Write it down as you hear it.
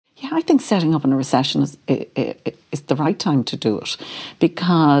I think setting up in a recession is the right time to do it,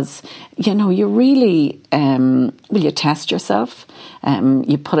 because you really you test yourself.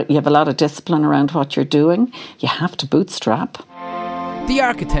 You have a lot of discipline around what you're doing. You have to bootstrap. The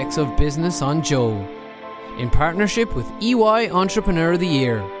Architects of Business on Joe, in partnership with EY Entrepreneur of the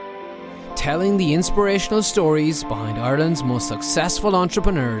Year, telling the inspirational stories behind Ireland's most successful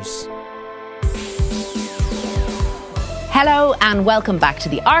entrepreneurs. Hello and welcome back to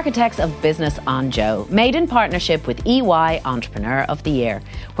the Architects of Business on Joe, made in partnership with EY Entrepreneur of the Year,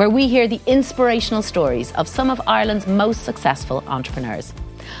 where we hear the inspirational stories of some of Ireland's most successful entrepreneurs.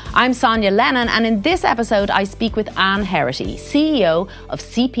 I'm Sonya Lennon, and in this episode I speak with Anne Heraty, CEO of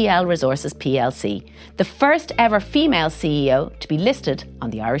Cpl Resources plc, the first ever female CEO to be listed on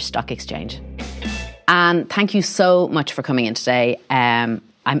the Irish Stock Exchange. Anne, thank you so much for coming in today.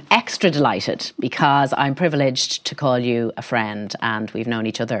 I'm extra delighted because I'm privileged to call you a friend, and we've known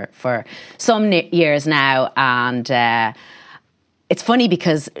each other for some years now. And it's funny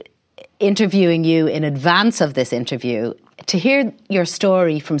because interviewing you in advance of this interview, to hear your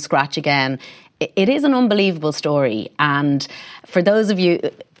story from scratch again, it is an unbelievable story. And for those of you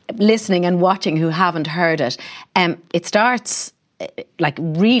listening and watching who haven't heard it, it starts like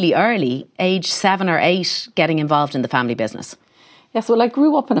really early, age 7 or 8, getting involved in the family business. Yes, well, I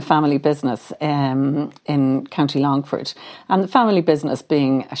grew up in a family business in County Longford, and the family business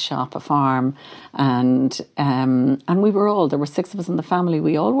being a shop, a farm, and we were there were 6 of us in the family.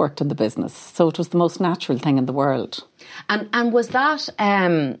 We all worked in the business, so it was the most natural thing in the world. And was that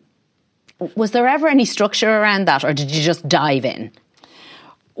was there ever any structure around that, or did you just dive in?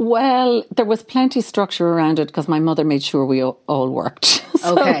 Well, there was plenty of structure around it because my mother made sure we all worked.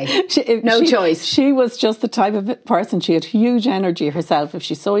 Okay, no choice. She was just the type of person, she had huge energy herself. If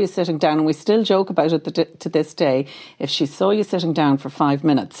she saw you sitting down, and we still joke about it to this day, if she saw you sitting down for 5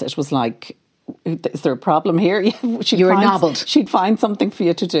 minutes, it was like, is there a problem here? You were nobbled. She'd find something for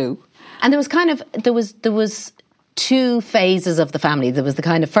you to do. And there was 2 phases of the family. There was the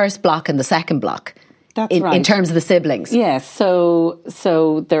kind of first block and the second block. That's right. In terms of the siblings. Yes. So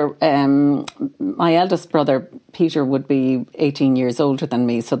there, my eldest brother, Peter, would be 18 years older than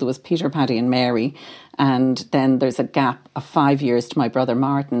me. So there was Peter, Paddy and Mary. And then there's a gap of 5 years to my brother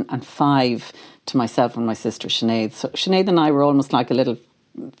Martin and 5 to myself and my sister Sinead. So Sinead and I were almost like a little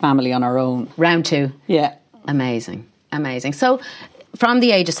family on our own. Round 2. Yeah. Amazing. So from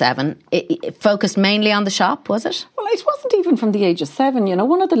the age of 7, it focused mainly on the shop, was it? Well, it wasn't even from the age of 7.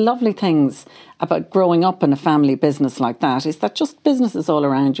 One of the lovely things about growing up in a family business like that is that just business is all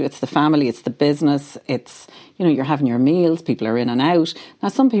around you. It's the family, it's the business, it's, you're having your meals, people are in and out. Now,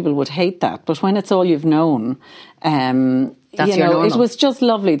 some people would hate that, but when it's all you've known, that's your normal. It was just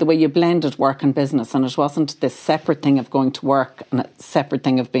lovely the way you blended work and business, and it wasn't this separate thing of going to work and a separate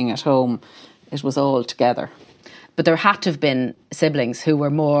thing of being at home. It was all together. But there had to have been siblings who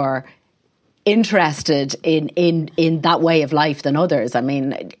were more interested in that way of life than others. I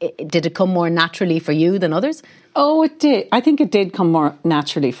mean, did it come more naturally for you than others? Oh, it did. I think it did come more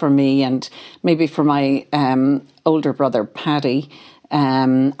naturally for me, and maybe for my older brother Paddy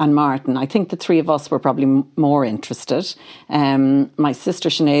and Martin. I think the 3 of us were probably more interested. My sister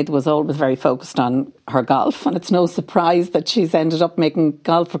Sinead was always very focused on her golf, and it's no surprise that she's ended up making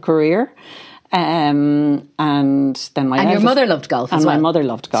golf a career. And then your mother loved golf as well. And my mother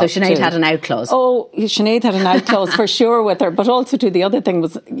loved golf. So Sinead had an out clause. Oh, Sinead had an out clause for sure with her, but also too, the other thing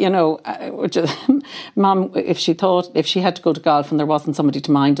was, Mum, if she had to go to golf and there wasn't somebody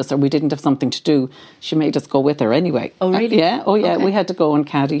to mind us or we didn't have something to do, she made us go with her anyway. Oh, really? Yeah. Okay. We had to go and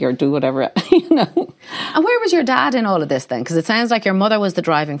caddy or do whatever, And where was your dad in all of this then? Because it sounds like your mother was the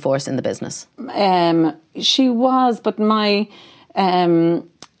driving force in the business. She was, but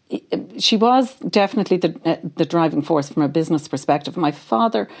she was definitely the driving force from a business perspective. My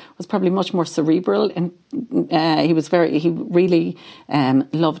father was probably much more cerebral, and he really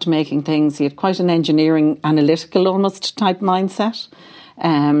loved making things. He had quite an engineering, analytical almost type mindset,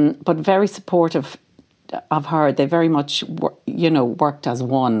 but very supportive of her. They very much, worked as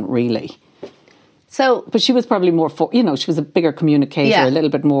one, really. So, but she was probably more, she was a bigger communicator, a little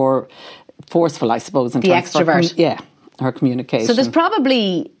bit more forceful, I suppose. The extrovert. Yeah. Her communication. So there's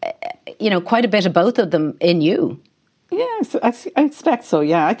probably, quite a bit of both of them in you. Yes, I expect so,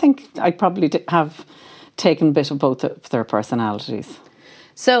 yeah. I think I probably have taken a bit of both of their personalities.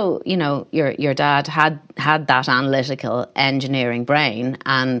 So, your dad had that analytical engineering brain,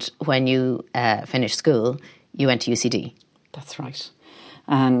 and when you finished school, you went to UCD. That's right.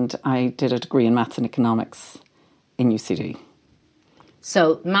 And I did a degree in maths and economics in UCD.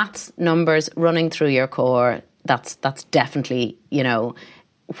 So maths, numbers running through your core, that's definitely,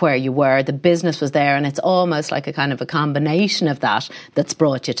 where you were, the business was there, and it's almost like a kind of a combination of that that's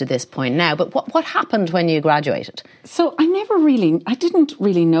brought you to this point now. But what happened when you graduated? So I didn't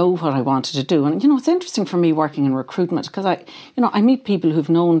really know what I wanted to do. And, it's interesting for me working in recruitment because I meet people who've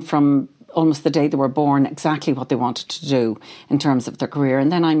known from almost the day they were born exactly what they wanted to do in terms of their career.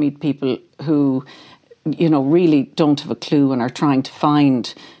 And then I meet people who, really don't have a clue and are trying to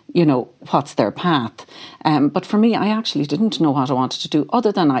find what's their path. But for me, I actually didn't know what I wanted to do,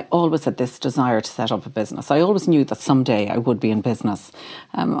 other than I always had this desire to set up a business. I always knew that someday I would be in business.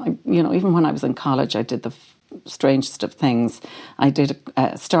 Even when I was in college, I did the strangest of things. I did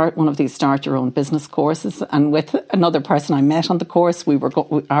one of these start your own business courses, and with another person I met on the course,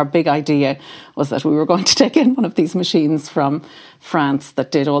 our big idea was that we were going to take in one of these machines from France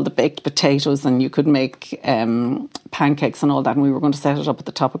that did all the baked potatoes, and you could make pancakes and all that, and we were going to set it up at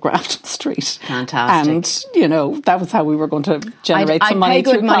the top of Grafton Street. Fantastic. And that was how we were going to generate some money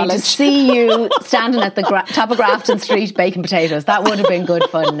through college. I'd pay good money to see you standing at the top of Grafton Street baking potatoes. That would have been good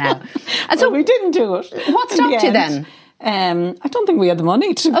fun now. And so we didn't do it. What stopped you then? I don't think we had the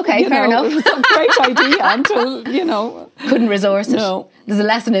money to. Okay, fair enough. It was a great idea until, couldn't resource it. No. There's a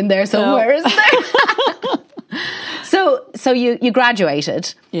lesson in there somewhere, isn't there? So you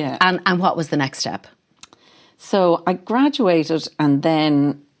graduated. Yeah. And what was the next step? So I graduated and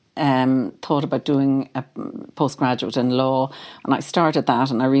then thought about doing a postgraduate in law, and I started that,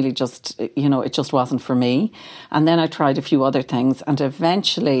 and I really just, it just wasn't for me. And then I tried a few other things, and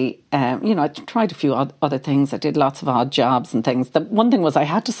eventually, I tried a few other things. I did lots of odd jobs and things. The one thing was I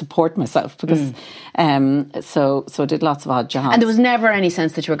had to support myself because, so I did lots of odd jobs. And there was never any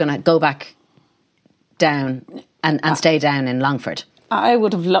sense that you were going to go back down and stay down in Longford? I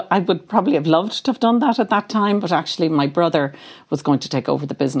would probably have loved to have done that at that time, but actually my brother was going to take over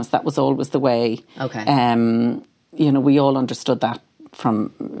the business. That was always the way. Okay. We all understood that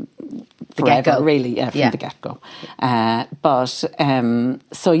from the get-go. Really, from the get-go.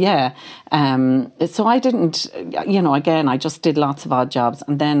 So I didn't, again, I just did lots of odd jobs.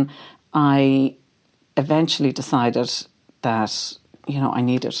 And then I eventually decided that I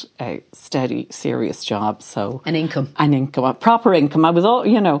needed a steady, serious job. So an income, a proper income. I was all,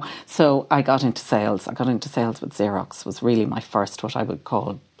 so I got into sales. I got into sales with Xerox. Was really my first, what I would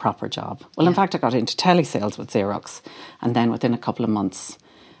call, proper job. Well, in fact, I got into telesales with Xerox, and then within a couple of months,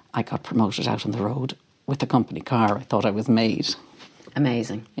 I got promoted out on the road with a company car. I thought I was made.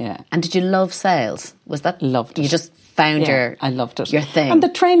 Amazing. Yeah. And did you love sales? Was that loved it? You just found I loved it. Your thing. And the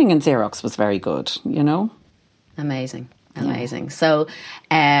training in Xerox was very good. Amazing. Amazing. So,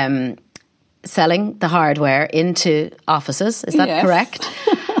 selling the hardware into offices, is that correct?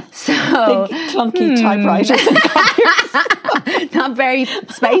 So big clunky typewriters and copiers. Not very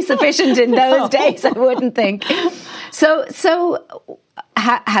space efficient in those days, I wouldn't think. So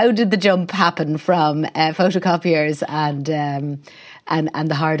how did the jump happen from photocopiers and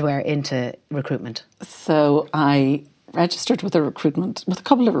the hardware into recruitment? So I registered with a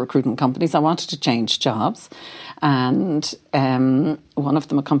couple of recruitment companies. I wanted to change jobs, and one of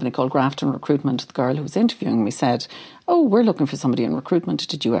them, a company called Grafton Recruitment, the girl who was interviewing me said, "Oh, we're looking for somebody in recruitment.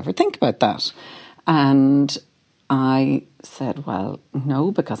 Did you ever think about that?" And I said, "Well,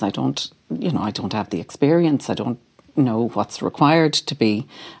 no, because I don't have the experience. I don't know what's required to be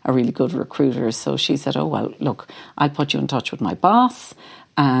a really good recruiter." So she said, "Oh, well, look, I'll put you in touch with my boss,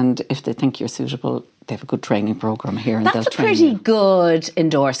 and if they think you're suitable, they have a good training program here, and they'll train you." That's a pretty good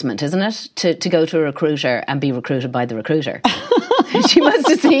endorsement, isn't it? To go to a recruiter and be recruited by the recruiter. She must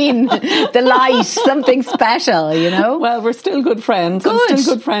have seen the light, something special, Well, we're still good friends. Good. I'm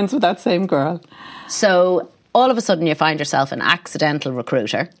still good friends with that same girl. So all of a sudden you find yourself an accidental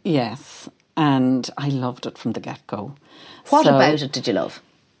recruiter. Yes, and I loved it from the get-go. What about it did you love?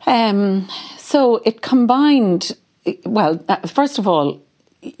 So it combined, first of all,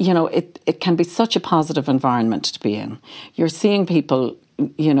 it can be such a positive environment to be in. You're seeing people,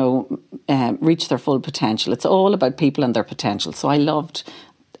 reach their full potential. It's all about people and their potential. So I loved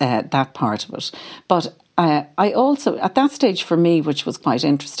that part of it. But I also, at that stage for me, which was quite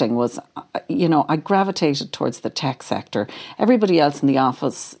interesting, was, I gravitated towards the tech sector. Everybody else in the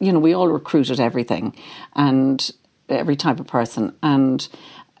office, we all recruited everything and every type of person. And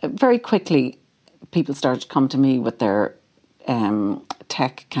very quickly, people started to come to me with their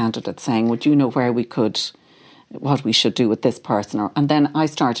tech candidates saying, "Would you know what we should do with this person?" And then I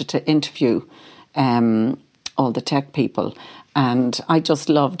started to interview all the tech people, and I just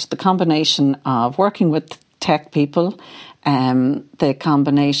loved the combination of working with tech people. The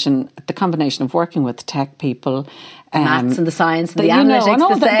combination of working with tech people, maths and the science, and the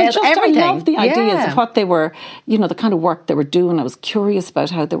analytics, the sales, everything. I love the ideas of what they were, the kind of work they were doing. I was curious about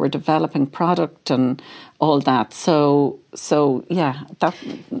how they were developing product and all that. So yeah, that.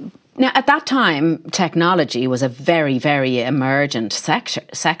 Now, at that time, technology was a very, very emergent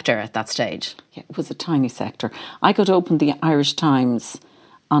sector at that stage. Yeah, it was a tiny sector. I could open the Irish Times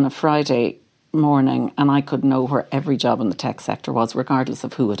on a Friday morning and I could know where every job in the tech sector was, regardless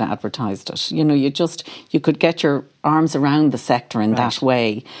of who had advertised it. You could get your arms around the sector in that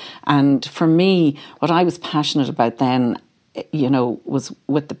way. And for me, what I was passionate about then, was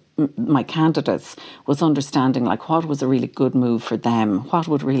with my candidates, was understanding like what was a really good move for them, what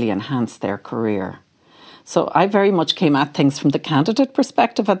would really enhance their career. So I very much came at things from the candidate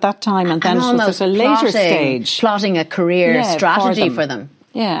perspective at that time, and then it was at a later stage. Plotting a career strategy for them.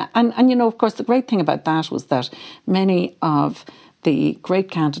 Yeah, and of course the great thing about that was that many of the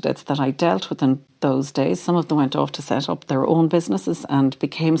great candidates that I dealt with in those days, some of them went off to set up their own businesses and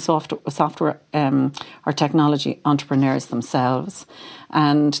became software or technology entrepreneurs themselves.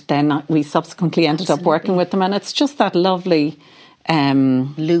 And then we subsequently ended up working with them, and it's just that lovely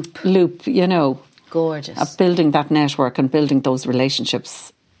loop, gorgeous, of building that network and building those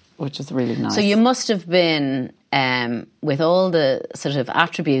relationships, which is really nice. So you must have been, with all the sort of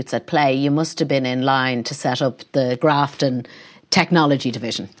attributes at play, you must have been in line to set up the Grafton technology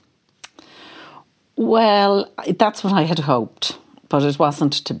division. Well, that's what I had hoped, but it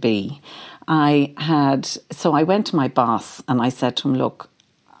wasn't to be. So I went to my boss and I said to him, look,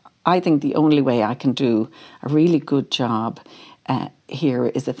 I think the only way I can do a really good job here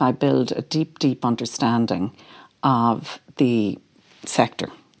is if I build a deep, deep understanding of the sector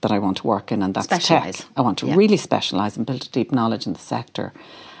that I want to work in, and that's tech. I want to really specialise and build a deep knowledge in the sector.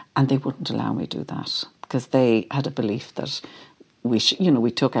 And they wouldn't allow me to do that because they had a belief that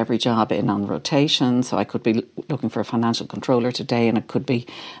we took every job in on rotation. So I could be looking for a financial controller today, and it could be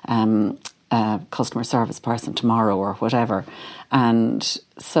a customer service person tomorrow or whatever. And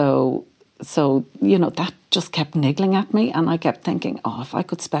so that just kept niggling at me, and I kept thinking, if I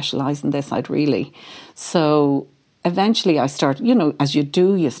could specialise in this, I'd really. So eventually I started, as you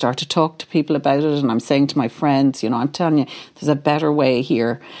do, you start to talk to people about it, and I'm saying to my friends, I'm telling you, there's a better way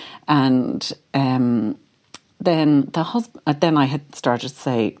here. And then I had started to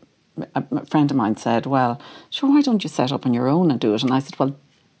say, a friend of mine said, well, sure, why don't you set up on your own and do it? And I said, well,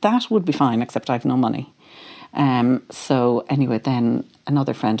 that would be fine, except I've no money. So anyway, then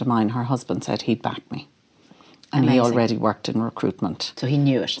another friend of mine, her husband said he'd back me. And Amazing. He already worked in recruitment. So he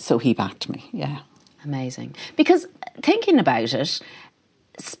knew it. So he backed me, yeah. Amazing. Because thinking about it,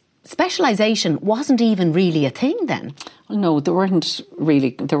 specialisation wasn't even really a thing then. No, there weren't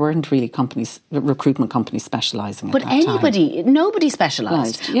really companies, recruitment companies specialising at that time. Nobody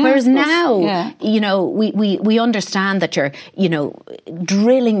specialised. Yeah, whereas now, we understand that you're,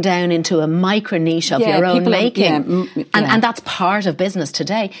 drilling down into a micro niche of your own making. And that's part of business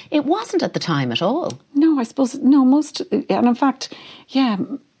today. It wasn't at the time at all. No, I suppose, and in fact,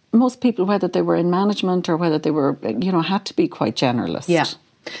 most people, whether they were in management or whether they were, had to be quite generalist. Yeah.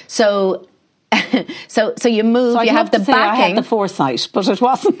 So you move. So you have the backing. I had the foresight, but it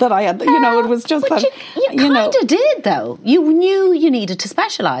wasn't that I had. It was just that you kind of did, though. You knew you needed to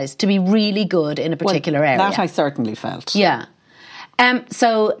specialise to be really good in a particular area. That I certainly felt. Yeah.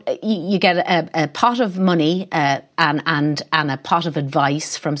 So you get a pot of money and a pot of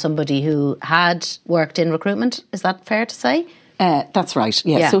advice from somebody who had worked in recruitment. Is that fair to say? That's right.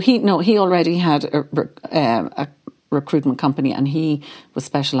 Yeah. So he already had a recruitment company, and he was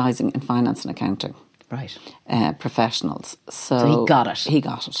specialising in finance and accounting. Right. Professionals. So he got it. He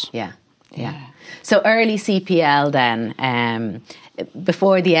got it. Yeah. So early CPL then,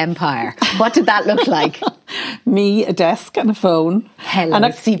 before the empire, what did that look like? Me, a desk and a phone. Hello, and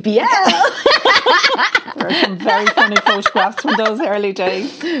CPL. There are some very funny photographs from those early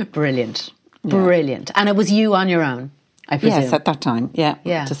days. Brilliant. And it was you on your own, I presume? Yes, at that time,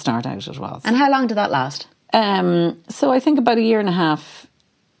 yeah. To start out it was. And how long did that last? So I think about a year and a half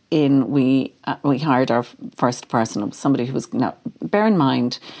in, we hired our first person. It was somebody who was, now bear in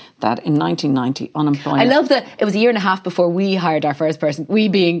mind that in 1990 unemployment. I love that it was a year and a half before we hired our first person, we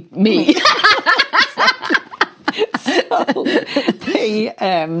being me.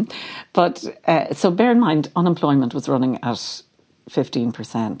 So bear in mind unemployment was running at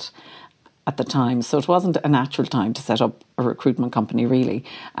 15% at the time, so it wasn't a natural time to set up a recruitment company, really.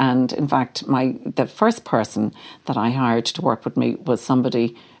 And in fact, the first person that I hired to work with me was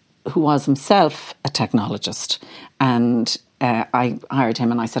somebody who was himself a technologist, and I hired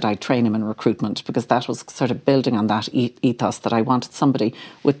him and I said I'd train him in recruitment, because that was sort of building on that ethos that I wanted somebody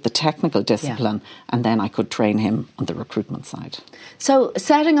with the technical discipline, and then I could train him on the recruitment side. So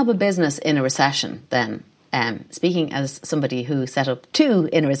setting up a business in a recession then, speaking as somebody who set up 2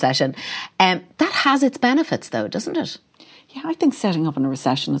 in a recession, that has its benefits though, doesn't it? Yeah, I think setting up in a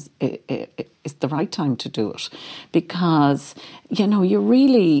recession is the right time to do it, because you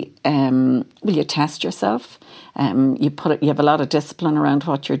really you test yourself. You have a lot of discipline around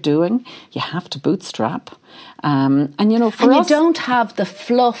what you're doing. You have to bootstrap, and you don't have the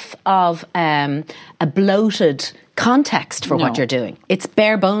fluff of a bloated context for what you're doing. It's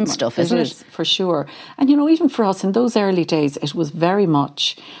bare bones stuff, isn't it? It is, for sure. And even for us in those early days, it was very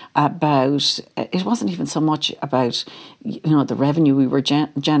much about, it wasn't even so much about the revenue we were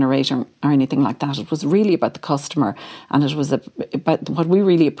generating or anything like that. It was really about the customer, and it was about what we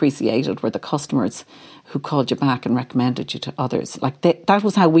really appreciated were the customers who called you back and recommended you to others. Like that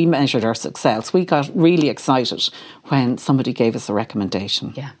was how we measured our success. We got really excited when somebody gave us a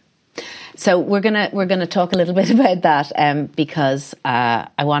recommendation. Yeah. So we're gonna talk a little bit about that because I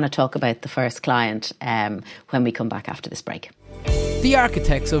want to talk about the first client when we come back after this break. The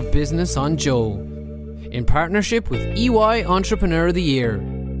Architects of Business on Joe, in partnership with EY Entrepreneur of the Year.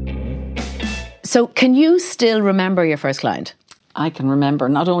 So can you still remember your first client? I can remember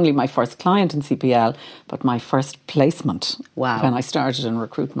not only my first client in CPL, but my first placement. Wow. When I started in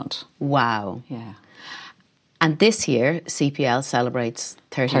recruitment. Wow. Yeah. And this year, CPL celebrates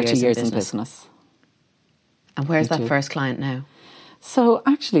 30 years in business. And where's that first client now? So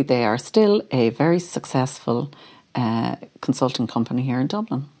actually they are still a very successful consulting company here in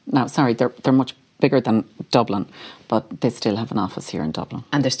Dublin. Now, sorry, they're much bigger than Dublin, but they still have an office here in Dublin.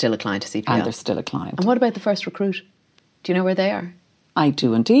 And they're still a client to CPL? And they're still a client. And what about the first recruit? Do you know where they are? I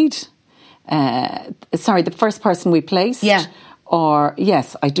do indeed. Sorry, the first person we placed? Yeah. Or,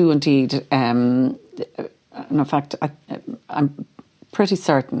 yes, I do indeed. And in fact, I'm pretty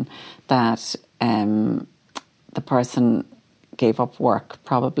certain that the person gave up work.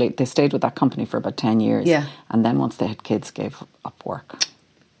 Probably they stayed with that company for about 10 years. Yeah. And then once they had kids, gave up work.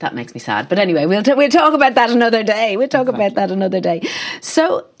 That makes me sad. But anyway, we'll talk about that another day. About that another day.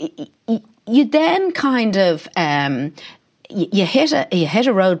 So you then kind of you hit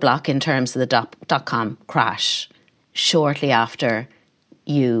a roadblock in terms of the dot-com crash shortly after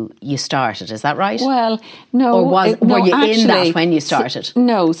you started. Is that right? Well, no. Or were you actually, in that when you started?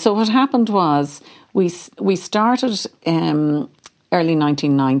 No. So what happened was we started early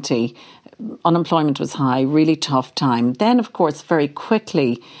 1990. Unemployment was high, really tough time. Then, of course, very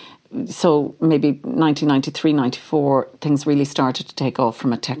quickly, so maybe 1993, 94, things really started to take off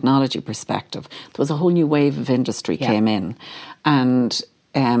from a technology perspective. There was a whole new wave of industry came in. And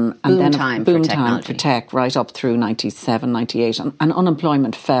then boom time for tech, right up through 97, 98. And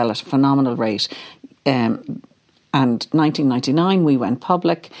unemployment fell at a phenomenal rate. And 1999, we went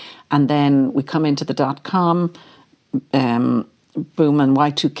public. And then we come into the dot-com boom and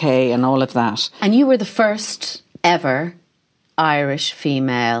Y2K and all of that. And you were the first ever Irish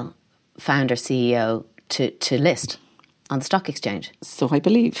female founder CEO to list on the stock exchange. So I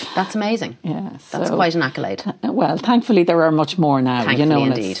believe. That's amazing. Yeah. That's quite an accolade. Well, thankfully there are much more now. Thankfully,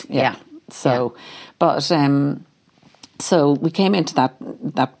 indeed. Yeah. So, but so we came into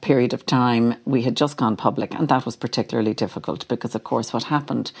that period of time. We had just gone public, and that was particularly difficult because, of course, what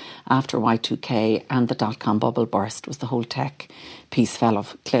happened after Y2K and the dot-com bubble burst was the whole tech piece fell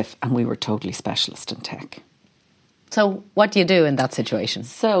off a cliff, and we were totally specialist in tech. So what do you do in that situation?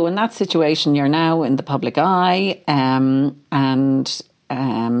 So in that situation, you're now in the public eye, and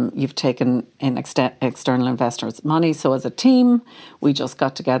you've taken in external investors' money. So as a team, we just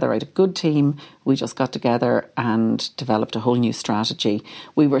got together, right, a good team. We just got together and developed a whole new strategy.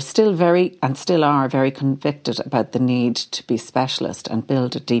 We were still still are very convicted about the need to be specialist and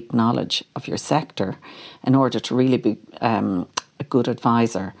build a deep knowledge of your sector in order to really be a good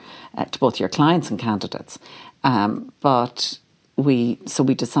advisor to both your clients and candidates. But we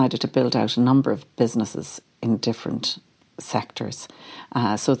decided to build out a number of businesses in different sectors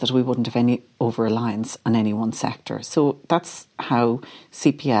so that we wouldn't have any over-reliance on any one sector. So that's how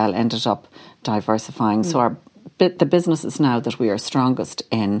CPL ended up diversifying. So the businesses now that we are strongest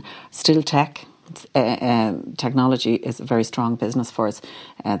in, still tech. Technology is a very strong business for us.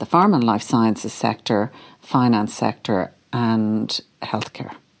 The pharma and life sciences sector, finance sector, and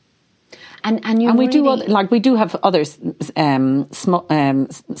healthcare. And we do have other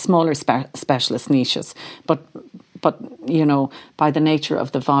smaller specialist niches, but by the nature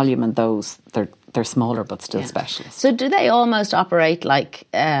of the volume in those, they're they're smaller but still specialists. So do they almost operate like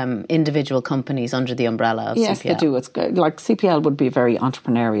individual companies under the umbrella of CPL? Yes, they do. It's like CPL would be a very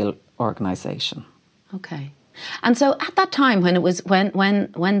entrepreneurial organisation. Okay. And so at that time when it was when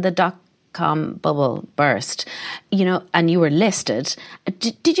the dot-com bubble burst, and you were listed,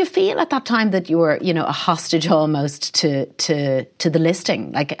 did you feel at that time that you were, a hostage almost to the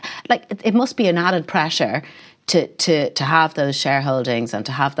listing? Like it must be an added pressure to have those shareholdings and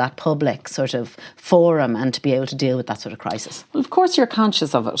to have that public sort of forum and to be able to deal with that sort of crisis. Well, of course you're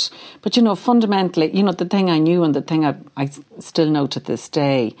conscious of it. But, fundamentally, the thing I knew and the thing I still know to this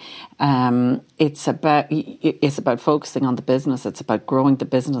day, it's about focusing on the business. It's about growing the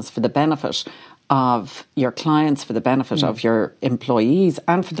business for the benefit of your clients, for the benefit of your employees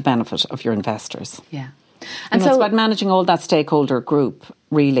and for the benefit of your investors. Yeah. And so it's about managing all that stakeholder group,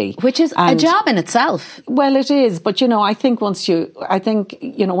 really, which is a job in itself. Well, it is, but I think once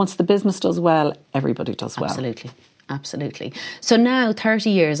the business does well, everybody does well. Absolutely. So now,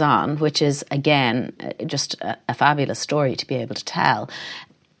 30 years on, which is again just a fabulous story to be able to tell.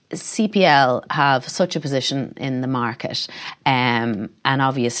 CPL have such a position in the market, and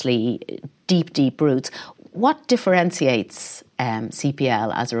obviously deep roots. What differentiates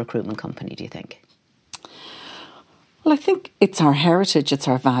CPL as a recruitment company, do you think? Well, I think it's our heritage, it's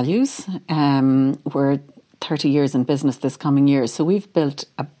our values. We're 30 years in business this coming year, so we've built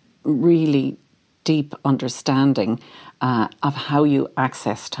a really deep understanding of how you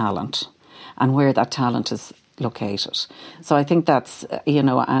access talent and where that talent is located. So I think that's,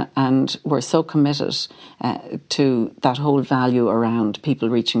 and we're so committed to that whole value around people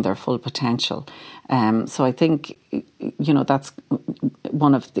reaching their full potential. So I think, that's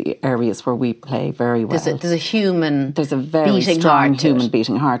one of the areas where we play very well. There's a very strong human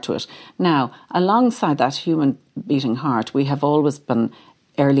beating heart to it. Now, alongside that human beating heart, we have always been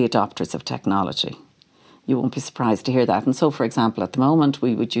early adopters of technology. You won't be surprised to hear that. And so, for example, at the moment,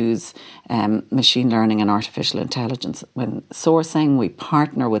 we would use machine learning and artificial intelligence when sourcing. We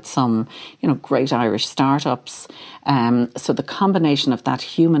partner with some, great Irish startups. So the combination of that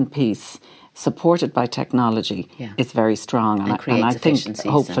human piece supported by technology is very strong. And I think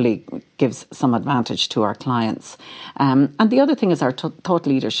hopefully gives some advantage to our clients. And the other thing is our thought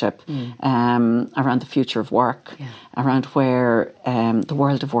leadership around the future of work, around where the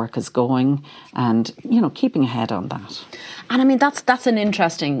world of work is going and, keeping ahead on that. And I mean, that's an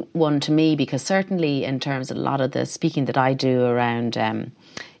interesting one to me because certainly in terms of a lot of the speaking that I do around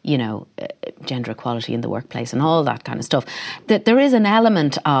gender equality in the workplace and all that kind of stuff, that there is an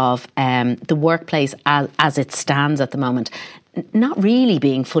element of the workplace as it stands at the moment not really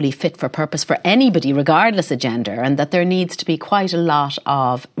being fully fit for purpose for anybody, regardless of gender, and that there needs to be quite a lot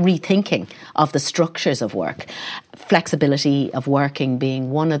of rethinking of the structures of work, flexibility of working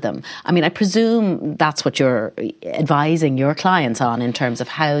being one of them. I mean, I presume that's what you're advising your clients on in terms of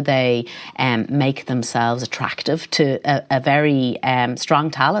how they make themselves attractive to a very strong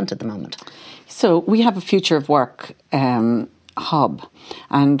talent at the moment. So we have a future of work hub,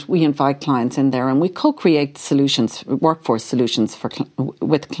 and we invite clients in there and we co-create solutions, workforce solutions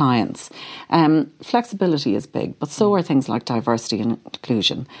with clients. Flexibility is big, but so are things like diversity and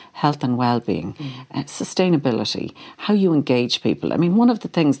inclusion, health and well-being, sustainability, how you engage people. I mean, one of the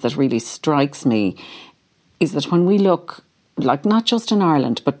things that really strikes me is that when we look, like not just in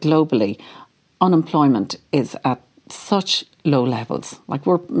Ireland, but globally, unemployment is at such low levels. Like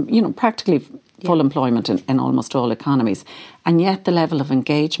we're, practically full employment in almost all economies. And yet the level of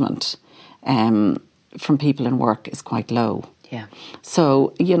engagement from people in work is quite low. Yeah.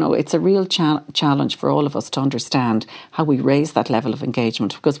 So, it's a real challenge for all of us to understand how we raise that level of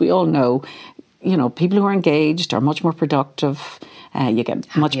engagement, because we all know, people who are engaged are much more productive. You get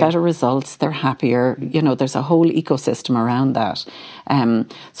happier. Much better results. They're happier. There's a whole ecosystem around that.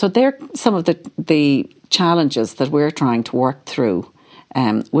 So they're some of the challenges that we're trying to work through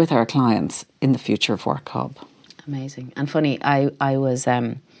with our clients in the Future of Work Hub. Amazing. And funny, I was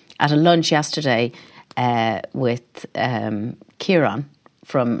at a lunch yesterday with Kieran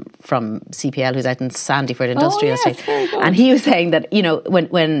from CPL, who's out in Sandyford Industrial Estate. And he was saying that,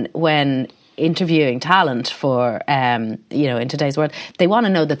 when interviewing talent for, in today's world, they want to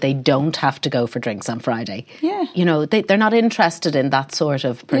know that they don't have to go for drinks on Friday. Yeah. They're not interested in that sort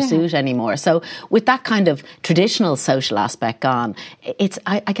of pursuit anymore. So with that kind of traditional social aspect gone,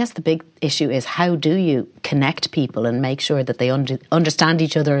 I guess the big issue is how do you connect people and make sure that they understand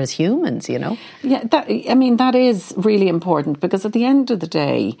each other as humans, Yeah, that is really important, because at the end of the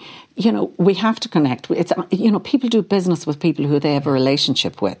day, we have to connect. It's, people do business with people who they have a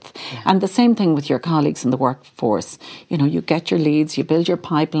relationship with. Yeah. And the same thing with your colleagues in the workforce. You get your leads, you build your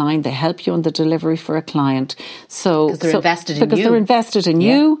pipeline, they help you on the delivery for a client. Because they're invested in you. Because they're invested in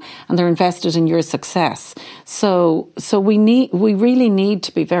you and they're invested in your success. So we really need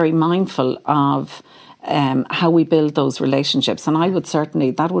to be very mindful of how we build those relationships. And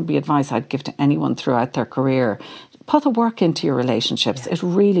that would be advice I'd give to anyone throughout their career. Put the work into your relationships. Yeah. It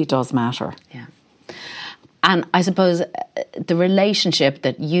really does matter. Yeah. And I suppose the relationship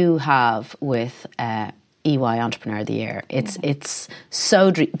that you have with EY Entrepreneur of the Year, it's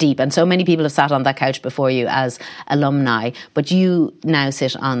so deep, and so many people have sat on that couch before you as alumni, but you now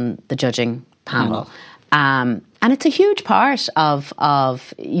sit on the judging panel. And it's a huge part of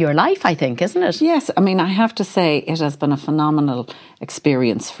your life, I think, isn't it? Yes. I mean, I have to say it has been a phenomenal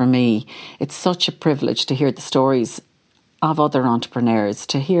experience for me. It's such a privilege to hear the stories of other entrepreneurs,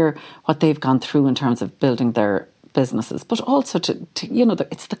 to hear what they've gone through in terms of building their businesses, but also to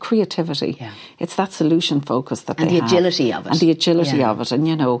it's the creativity. Yeah. It's that solution focus that they have. And the agility of it. And the agility of it. And,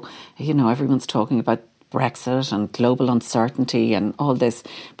 everyone's talking about Brexit and global uncertainty and all this.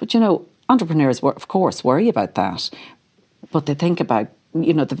 But, entrepreneurs, of course, worry about that, but they think about,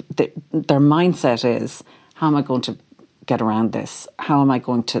 their mindset is, how am I going to get around this? How am I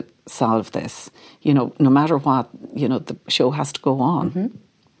going to solve this? No matter what, the show has to go on.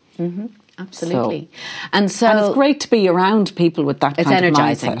 Mm-hmm. Mm-hmm. Absolutely. And it's great to be around people with that kind of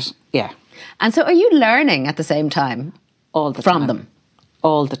mindset. Yeah. And so are you learning at the same time? All the time. From them?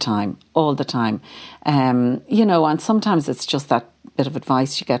 All the time. And sometimes it's just that bit of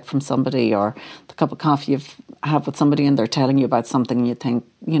advice you get from somebody, or the cup of coffee you have with somebody and they're telling you about something and you think,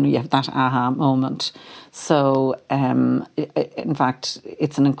 you have that aha moment. So, in fact,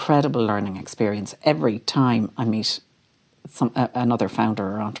 it's an incredible learning experience every time I meet another founder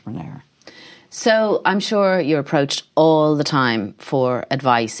or entrepreneur. So I'm sure you're approached all the time for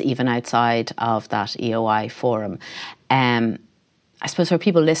advice, even outside of that EOI forum. I suppose for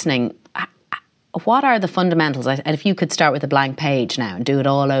people listening, what are the fundamentals? And if you could start with a blank page now and do it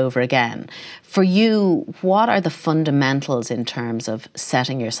all over again, for you, what are the fundamentals in terms of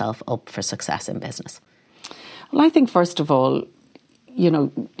setting yourself up for success in business? Well, I think first of all,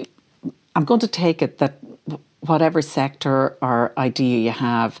 I'm going to take it that whatever sector or idea you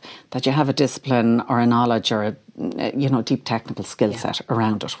have, that you have a discipline or a knowledge or a deep technical skill set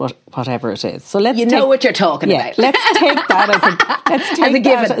around it, whatever it is. So let's know what you're talking about. Let's take that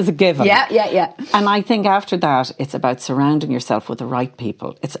as a given. Yeah. And I think after that, it's about surrounding yourself with the right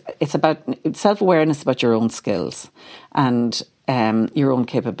people. It's about self-awareness about your own skills and your own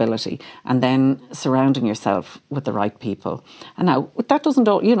capability, and then surrounding yourself with the right people. And now that doesn't,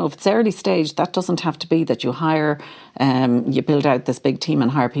 if it's early stage, that doesn't have to be that you hire, you build out this big team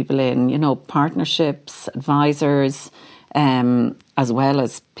and hire people in, partnerships, advisors, as well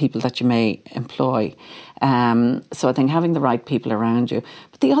as people that you may employ. So I think having the right people around you.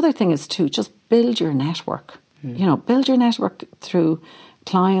 But the other thing is to just build your network. Build your network through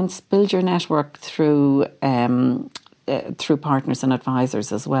clients, build your network through partners and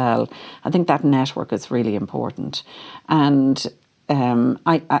advisors as well. I think that network is really important, and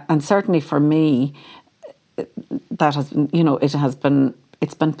and certainly for me, that has been,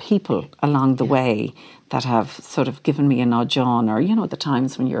 it's been people along the way that have sort of given me a nudge on, or the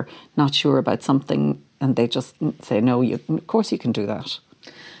times when you're not sure about something and they just say, no, of course you can do that.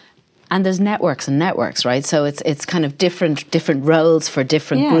 And there's networks and networks, right? So it's kind of different roles for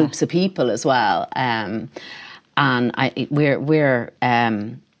different groups of people as well. And we're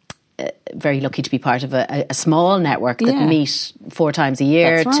very lucky to be part of a small network that meet 4 times a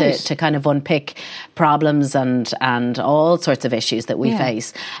year to kind of unpick problems and all sorts of issues that we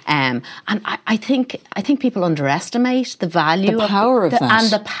face. And I think people underestimate the value the power of that.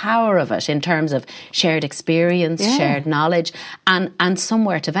 And the power of it in terms of shared experience, shared knowledge, and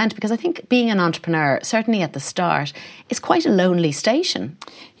somewhere to vent. Because I think being an entrepreneur, certainly at the start, is quite a lonely station.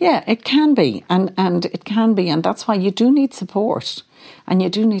 Yeah, it can be, and it can be, and that's why you do need support. And you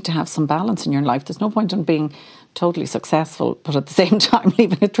do need to have some balance in your life. There's no point in being totally successful, but at the same time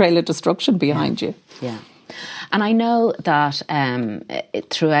leaving a trail of destruction behind you. Yeah. And I know that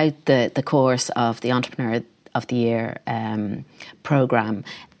throughout the course of the Entrepreneur of the Year programme,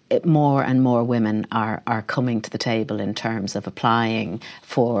 more and more women are coming to the table in terms of applying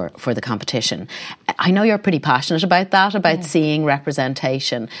for the competition. I know you're pretty passionate about that, about seeing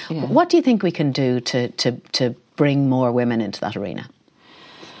representation. Yeah. What do you think we can do to bring more women into that arena?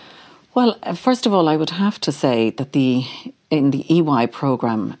 Well, first of all, I would have to say that in the EY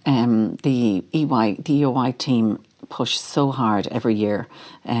programme, the EOI team push so hard every year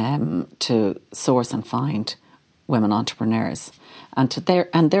to source and find women entrepreneurs, and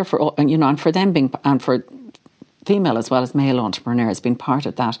therefore, and for them being, and for female as well as male entrepreneurs being part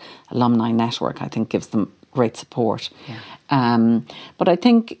of that alumni network, I think gives them great support. Yeah. But I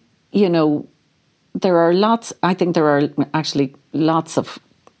think, there are actually lots of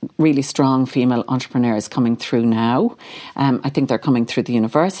really strong female entrepreneurs coming through now. I think they're coming through the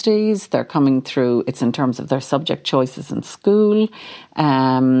universities, they're coming through, it's in terms of their subject choices in school.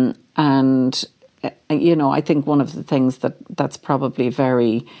 And, I think one of the things that's probably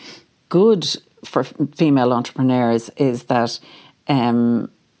very good for female entrepreneurs is that,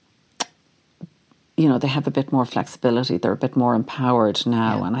 they have a bit more flexibility. They're a bit more empowered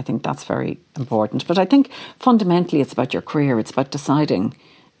now. Yeah. And I think that's very important. But I think fundamentally it's about your career. It's about deciding,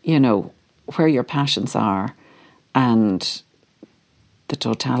 where your passions are and the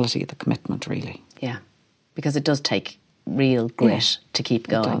totality of the commitment, really. Yeah, because it does take real grit to keep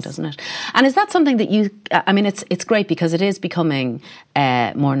going, doesn't it? And is that something that it's great because it is becoming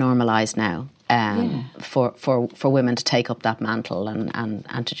more normalised now. For women to take up that mantle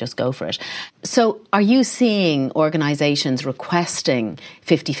and to just go for it. So are you seeing organisations requesting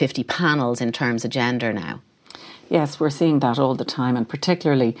 50-50 panels in terms of gender now? Yes, we're seeing that all the time, and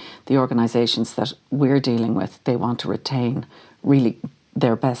particularly the organisations that we're dealing with, they want to retain really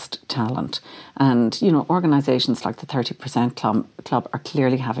their best talent. And, organisations like the 30% Club are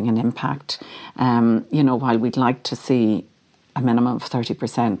clearly having an impact. While we'd like to see a minimum of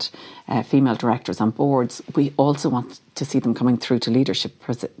 30% female directors on boards, we also want to see them coming through to leadership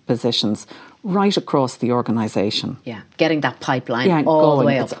positions right across the organisation. Yeah, getting that pipeline all the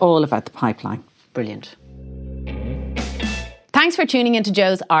way up. It's all about the pipeline. Brilliant. Thanks for tuning into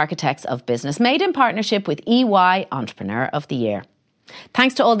Joe's Architects of Business, made in partnership with EY Entrepreneur of the Year.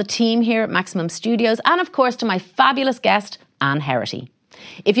 Thanks to all the team here at Maximum Studios, and of course to my fabulous guest, Anne Heraty.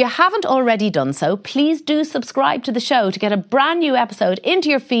 If you haven't already done so, please do subscribe to the show to get a brand new episode into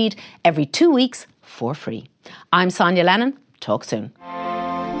your feed every 2 weeks for free. I'm Sonya Lennon. Talk soon.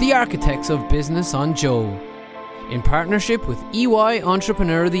 The Architects of Business on Joe, in partnership with EY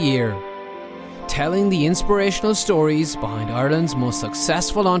Entrepreneur of the Year, telling the inspirational stories behind Ireland's most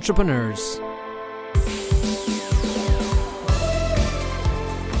successful entrepreneurs.